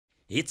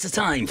It's a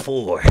time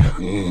for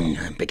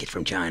pick it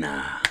from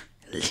China.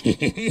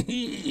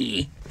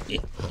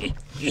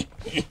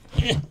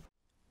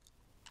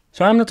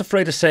 So I'm not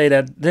afraid to say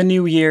that the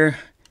new year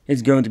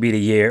is going to be the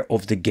year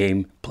of the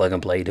game plug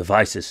and play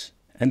devices.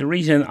 And the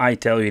reason I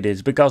tell you this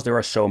is because there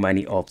are so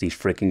many of these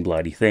freaking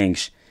bloody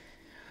things.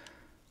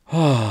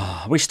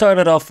 We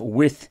started off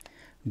with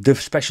the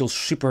special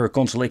Super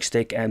Console X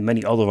stick and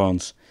many other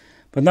ones.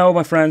 But now,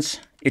 my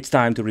friends, it's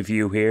time to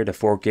review here the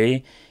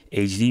 4K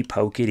HD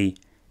Powkiddy.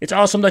 It's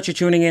awesome that you're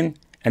tuning in,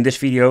 and this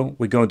video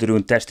we're going to do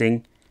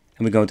testing,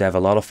 and we're going to have a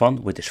lot of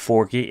fun with this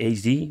 4K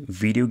HD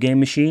video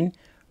game machine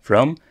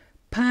from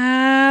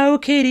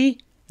Powkiddy.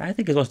 I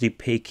think it was the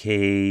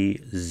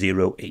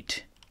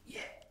PK-08. Yeah.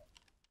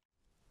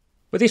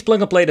 With these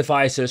plug and play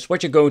devices,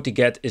 what you're going to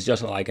get is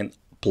just like an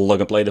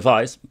plug and play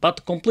device,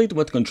 but complete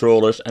with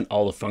controllers and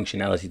all the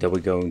functionality that we're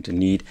going to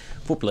need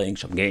for playing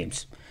some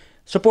games.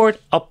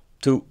 Support up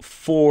to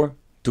 4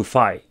 to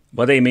 5.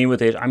 What they mean with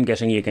this, I'm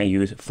guessing you can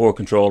use 4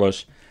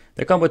 controllers.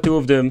 They come with 2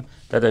 of them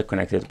that are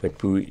connected with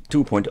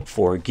 2.4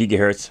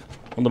 GHz.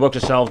 On the box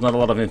itself, not a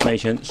lot of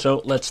information,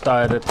 so let's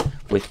start it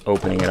with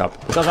opening it up,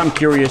 because I'm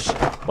curious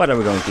what are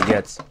we going to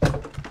get.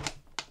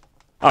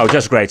 Oh,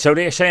 just great. So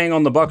they're saying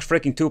on the box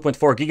freaking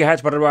 2.4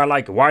 GHz, but there are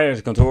like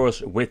wireless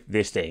controllers with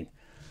this thing.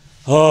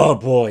 Oh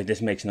boy, this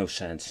makes no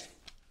sense.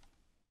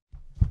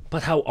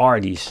 But how are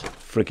these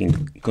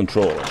freaking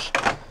controllers?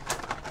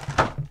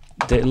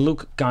 They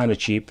look kind of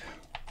cheap.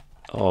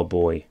 Oh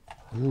boy.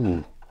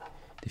 Ooh.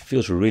 It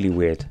feels really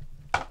weird.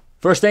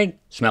 First thing,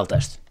 smell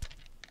test.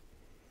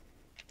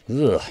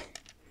 Ugh.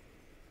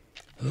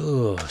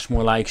 Ugh, it's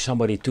more like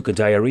somebody took a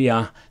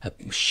diarrhea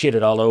and shit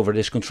it all over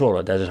this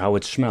controller. That is how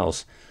it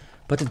smells.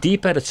 But the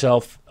D-pad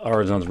itself,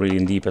 or not really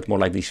a D-pad, more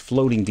like these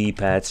floating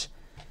D-pads.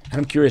 And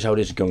I'm curious how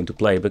this is going to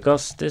play,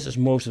 because this is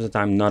most of the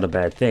time not a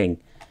bad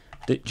thing.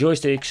 The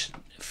joysticks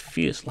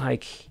feels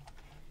like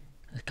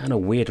a kind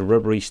of weird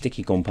rubbery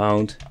sticky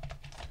compound.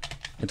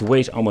 It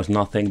weighs almost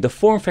nothing. The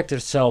form factor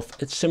itself,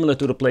 it's similar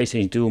to the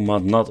PlayStation 2,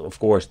 but not of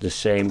course the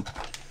same.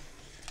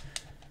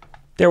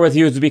 There were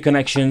USB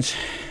connections,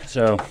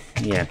 so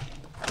yeah,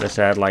 as I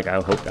said, like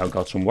I hope I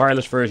got some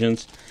wireless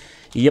versions.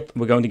 Yep,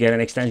 we're going to get an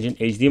extension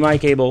HDMI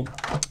cable,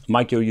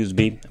 micro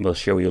USB, and we'll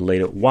show you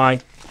later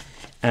why.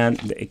 And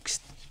the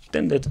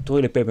extended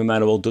toilet paper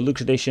manual deluxe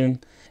edition,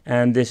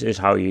 and this is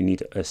how you need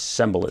to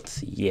assemble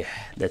it. Yeah,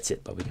 that's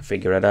it, but we can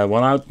figure that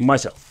one out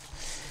myself.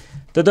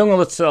 The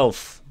dongle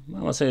itself,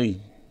 well, let's say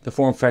the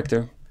form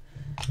factor.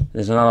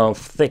 There's another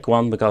thick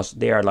one because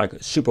they are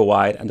like super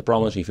wide, and the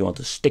problem is if you want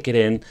to stick it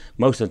in,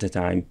 most of the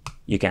time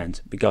you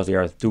can't because they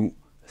are too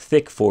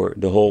thick for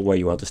the hole where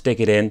you want to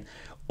stick it in.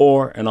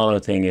 Or another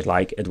thing is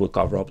like it will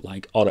cover up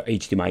like other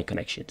HDMI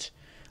connections.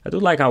 I do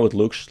like how it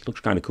looks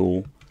kind of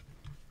cool.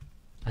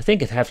 I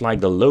think it has like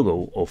the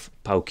logo of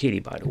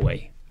Powkiddy, by the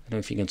way. I don't know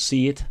if you can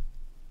see it.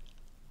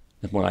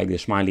 It's more like the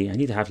smiley. I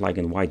need to have like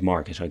a white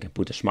marker so I can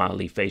put a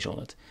smiley face on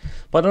it.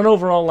 But an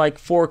overall like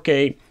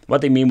 4K,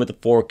 what they mean with the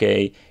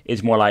 4K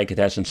is more like it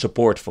has some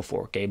support for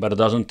 4K, but it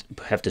doesn't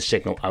have the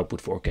signal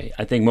output 4K.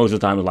 I think most of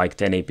the time it's like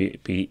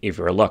 1080p if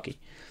you're lucky.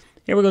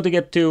 Here we're going to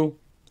get 2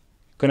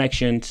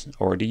 connections,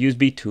 or the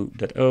USB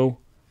 2.0.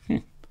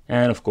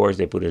 And of course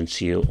they put a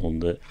seal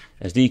on the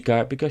SD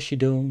card because you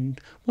don't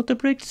want to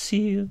break the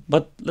seal.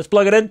 But let's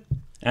plug it in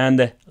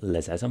and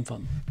let's have some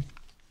fun.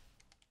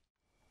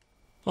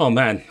 Oh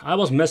man, I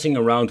was messing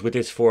around with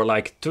this for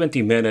like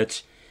 20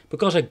 minutes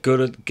because I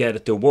couldn't get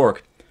it to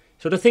work.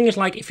 So the thing is,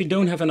 like, if you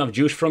don't have enough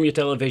juice from your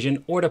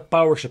television or the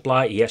power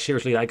supply, yes,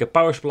 seriously, like a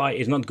power supply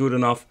is not good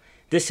enough,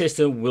 this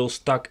system will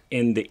stuck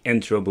in the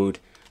intro boot.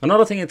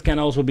 Another thing it can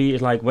also be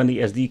is like when the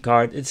SD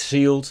card is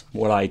sealed,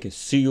 more like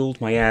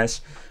sealed my ass,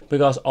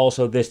 because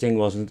also this thing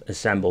wasn't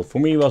assembled. For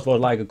me it was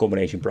like a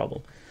combination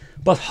problem.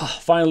 But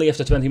finally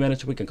after 20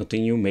 minutes we can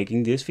continue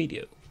making this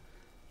video.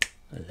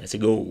 Let's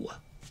go.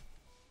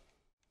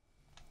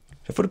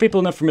 So for the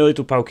people not familiar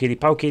to Powkiddy,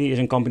 Powkiddy is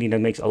a company that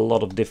makes a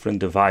lot of different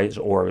devices,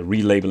 or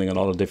relabeling a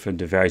lot of different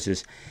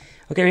devices.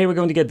 Okay, here we're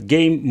going to get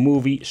game,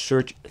 movie,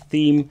 search,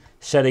 theme,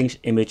 settings,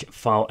 image,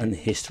 file and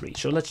history.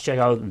 So let's check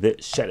out the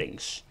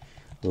settings.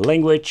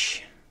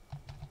 Language.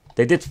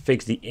 They did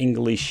fix the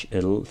English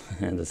and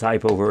the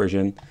typo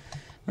version.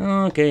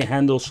 Okay,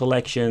 handle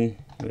selection.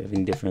 We're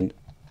having different,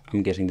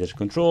 I'm guessing there's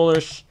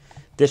controllers.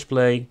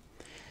 Display.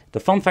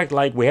 The fun fact,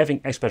 like we're having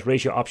aspect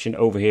ratio option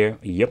over here.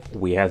 Yep,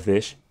 we have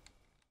this.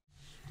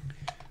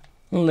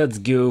 Let's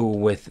go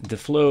with the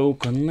flow,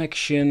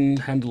 connection,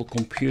 handle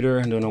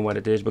computer. I don't know what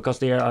it is because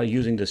they are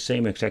using the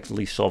same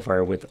exactly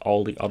software with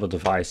all the other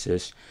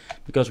devices.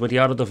 Because with the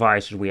other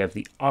devices we have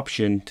the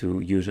option to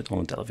use it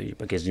on television,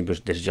 because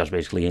this is just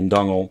basically in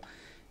dongle.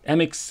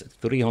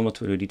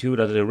 MX332,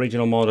 that's the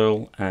original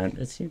model, and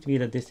it seems to be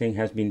that this thing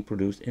has been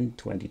produced in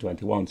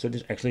 2021. So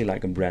this is actually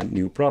like a brand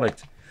new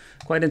product.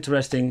 Quite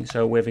interesting.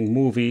 So we're having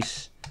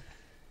movies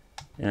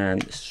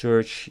and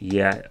search.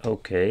 Yeah,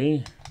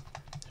 okay.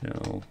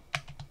 So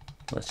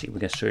let's see, we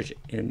can search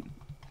in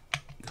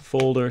the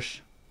folders.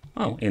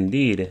 Oh,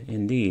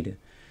 indeed.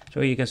 So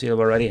you can see I'm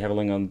already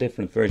having on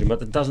different version,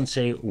 but it doesn't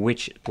say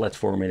which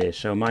platform it is.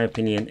 So in my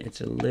opinion,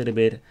 it's a little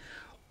bit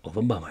of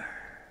a bummer.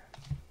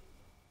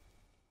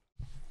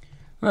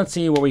 Let's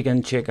see what we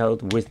can check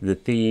out with the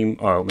theme.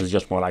 Oh, it's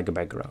just more like a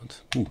background.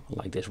 I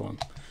like this one.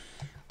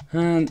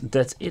 And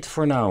that's it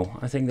for now.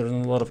 I think there's a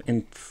lot of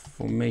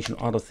information,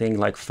 other things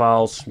like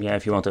files. Yeah,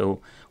 if you want to,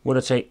 would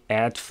it say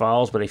add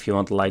files, but if you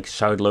want to like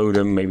sideload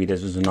them, maybe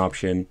this is an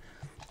option.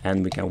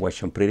 And we can watch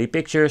some pretty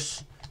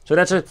pictures. So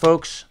that's it,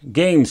 folks.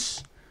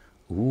 Games.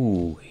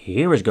 Ooh,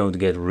 here is going to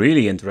get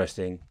really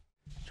interesting.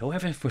 So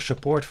having for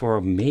support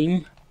for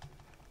MAME,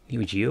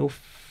 Neo Geo,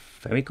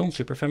 Famicom,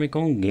 Super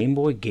Famicom, Game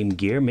Boy, Game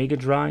Gear, Mega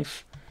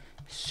Drive,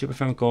 Super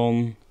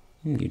Famicom,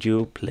 Neo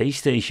Geo,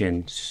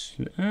 PlayStation.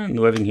 And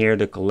having here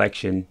the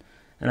collection,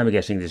 and I'm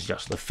guessing this is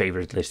just a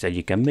favorite list that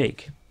you can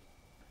make.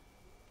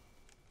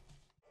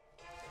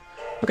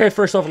 Okay,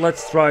 first off,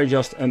 let's try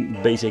just a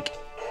basic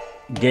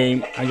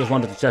game. I just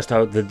wanted to test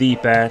out the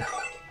D-pad.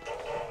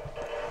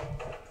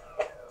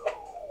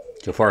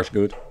 So far, it's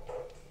good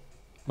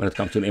when it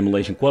comes to the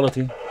emulation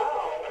quality.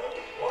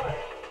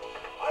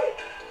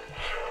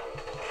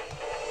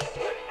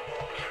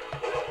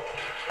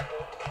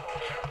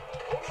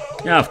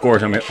 Yeah, of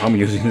course, I'm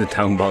using the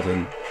down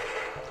button.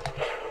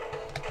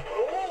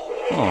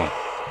 Oh,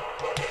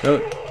 so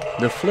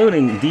the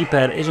floating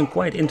D-pad is a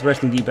quite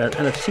interesting D-pad,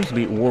 and it seems to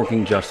be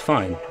working just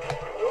fine.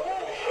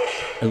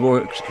 It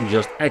works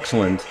just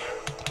excellent.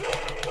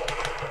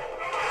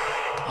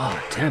 Oh,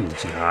 damn,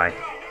 this guy.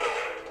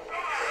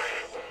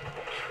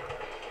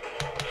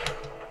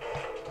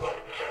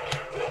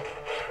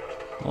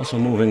 Also,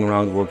 moving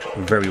around works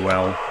very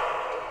well.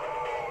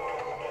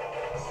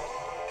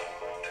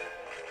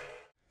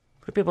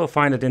 But people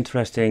find it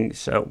interesting,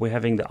 so we're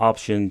having the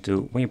option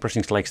to, when you're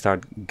pressing select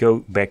start, go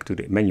back to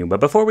the menu. But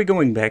before we're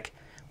going back,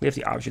 we have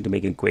the option to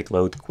make a quick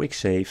load, quick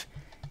save,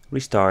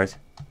 restart,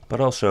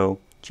 but also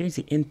change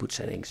the input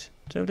settings.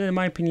 So that, in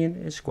my opinion,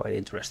 is quite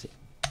interesting.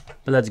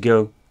 But let's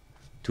go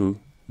to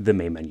the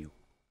main menu.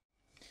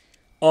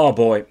 Oh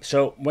boy,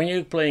 so when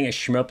you're playing a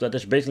shmup that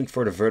is basically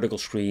for the vertical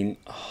screen,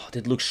 oh,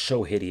 that looks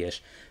so hideous.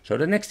 So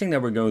the next thing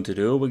that we're going to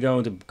do, we're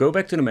going to go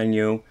back to the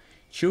menu,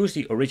 choose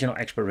the original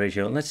aspect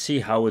ratio, and let's see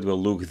how it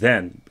will look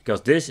then.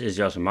 Because this is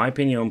just, in my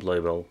opinion,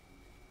 unplayable.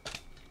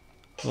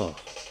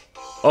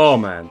 Oh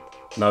man,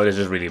 no, this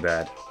is really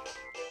bad.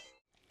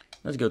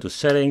 Let's go to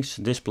settings,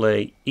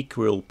 display,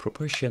 equal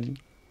proportion.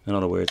 In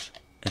other words,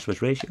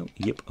 aspect ratio.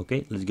 Yep,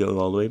 okay, let's go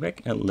all the way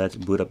back and let's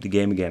boot up the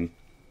game again.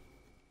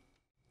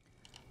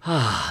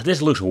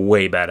 This looks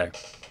way better.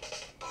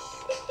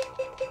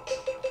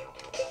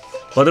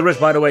 But there is,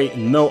 by the way,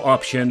 no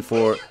option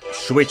for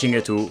switching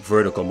it to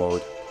vertical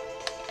mode.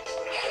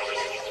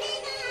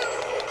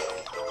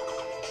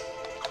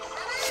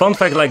 Fun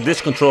fact, like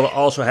this controller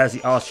also has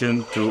the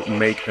option to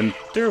make a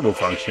turbo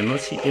function.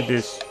 Let's see if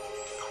this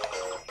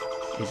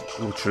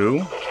is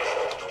true.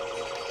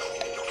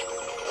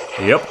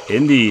 Yep,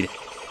 indeed.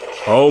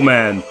 Oh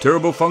man,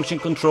 turbo function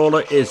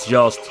controller is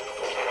just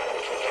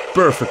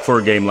perfect for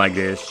a game like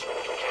this.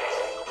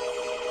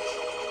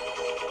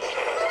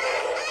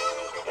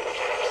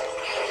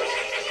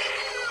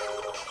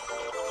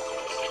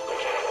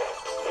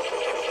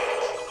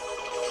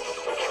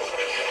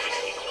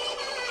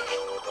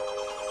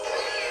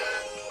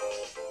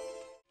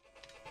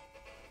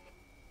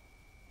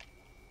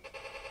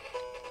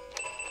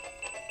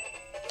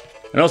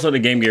 And also the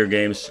Game Gear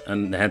games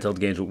and the handheld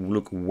games will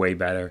look way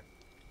better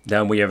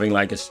than we're having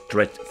like a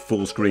stretched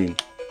full screen.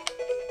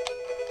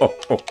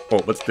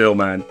 But still,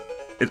 man,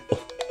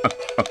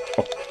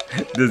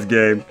 this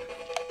game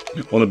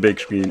on a big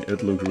screen,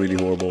 it looks really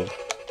horrible.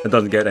 It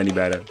doesn't get any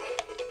better.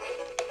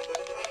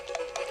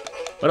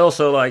 But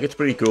also, like, it's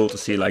pretty cool to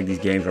see like these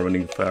games are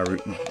running very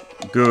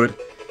good.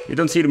 You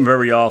don't see them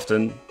very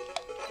often,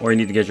 or you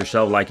need to get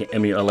yourself like an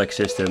MULX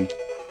system.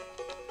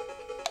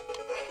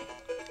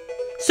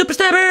 Super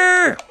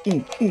Stabber!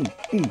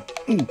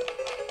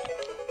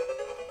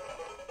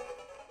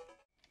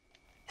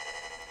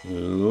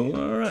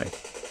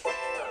 Alright.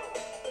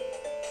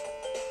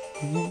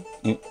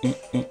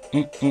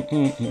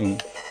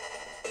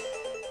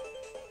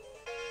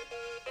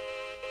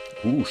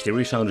 Ooh,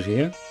 stereo sound is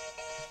here.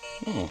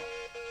 Oh.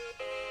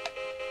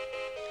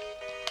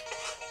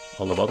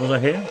 All the buttons are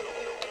here.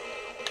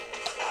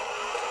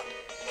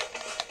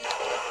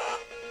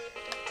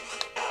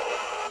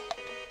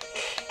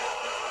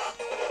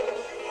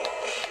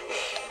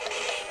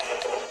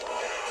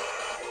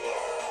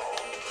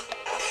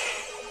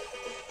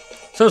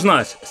 Sounds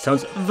nice,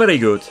 sounds very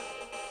good.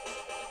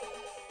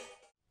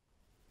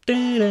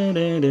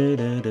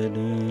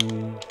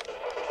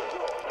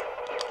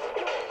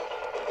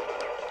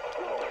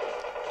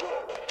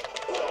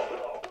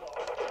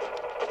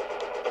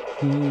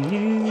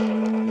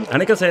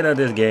 And I can say that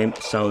this game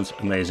sounds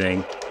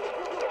amazing.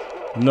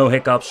 No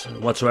hiccups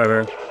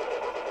whatsoever.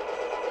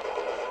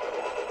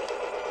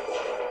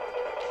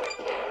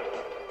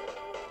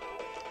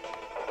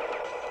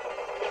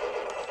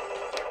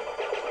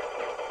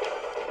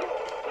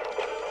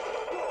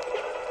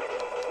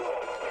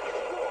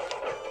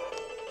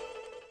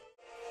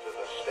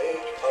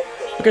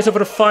 Okay, so for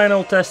the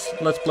final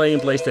test, let's play in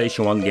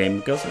PlayStation 1 game,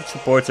 because it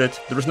supports it.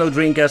 There is no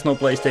Dreamcast, no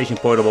PlayStation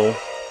Portable.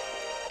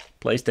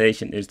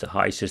 PlayStation is the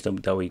high system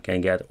that we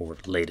can get, or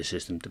the latest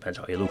system, depends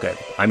how you look at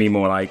it. I mean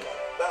more like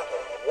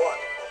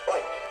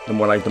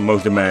the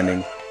most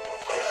demanding.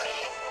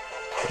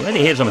 Already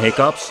hear some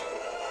hiccups.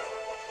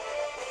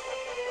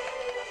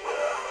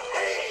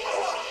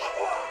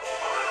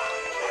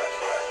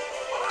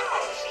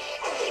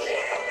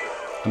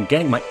 I'm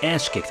getting my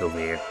ass kicked over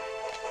here.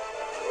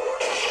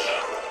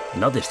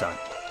 Not this time.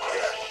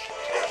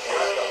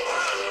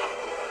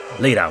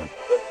 Lay down.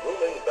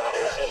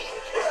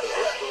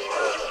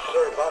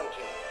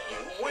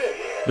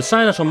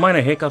 Besides some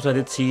minor hiccups I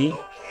did see,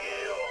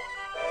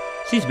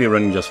 seems to be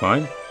running just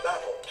fine.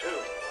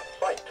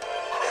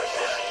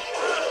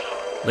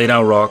 Lay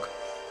down, Rock.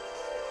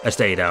 I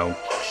stay down.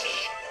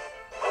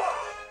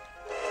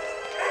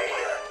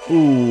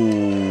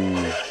 Ooh,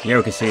 here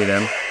we can see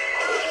them.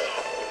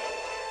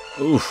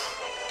 Oof.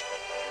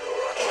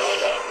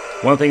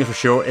 One thing is for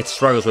sure, it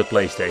struggles with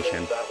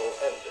PlayStation.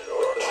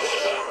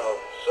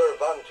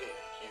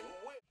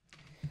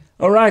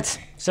 Alright,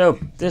 so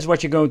this is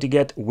what you're going to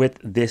get with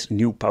this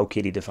new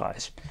Powkiddy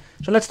device.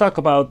 So let's talk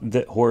about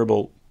the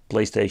horrible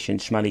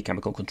PlayStation smelly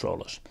chemical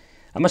controllers.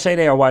 I must say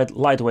they are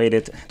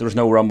lightweighted, there is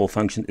no rumble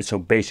function, it's so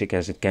basic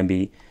as it can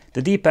be.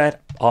 The D-pad,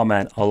 oh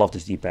man, I love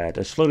this D-pad.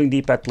 The floating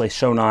D-pad plays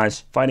so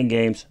nice, fighting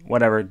games,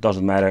 whatever,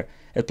 doesn't matter.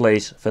 It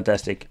plays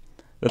fantastic.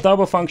 The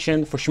turbo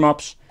function for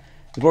shmups,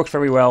 it works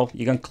very well.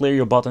 You can clear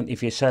your button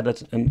if you set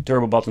it a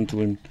turbo button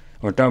to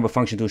or turbo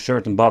function to a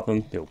certain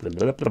button.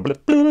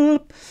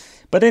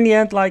 But in the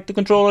end, like the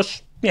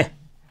controllers, yeah,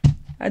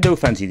 I do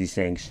fancy these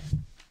things.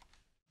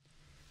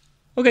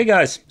 Okay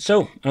guys,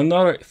 so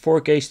another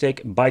 4K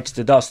stick bites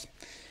the dust.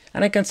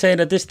 And I can say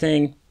that this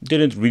thing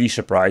didn't really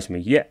surprise me.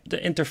 Yeah, the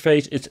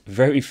interface is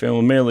very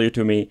familiar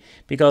to me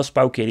because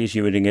Powkiddy is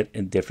using it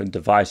in different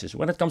devices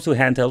when it comes to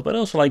handheld, but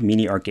also like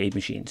mini arcade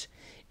machines.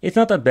 It's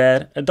not that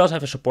bad. It does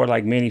have a support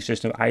like mini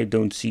system I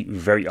don't see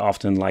very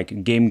often,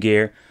 like Game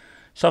Gear,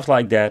 stuff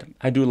like that.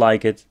 I do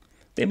like it.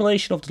 The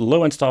emulation of the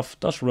low-end stuff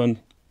does run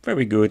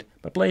very good,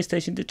 but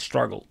PlayStation did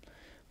struggle.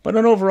 But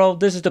on overall,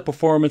 this is the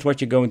performance, what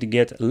you're going to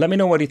get. Let me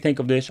know what you think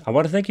of this. I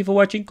want to thank you for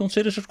watching.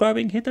 Consider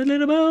subscribing, hit that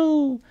little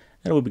bell.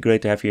 And it would be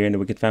great to have you here in the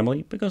Wicked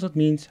family, because that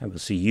means I will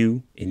see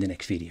you in the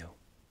next video.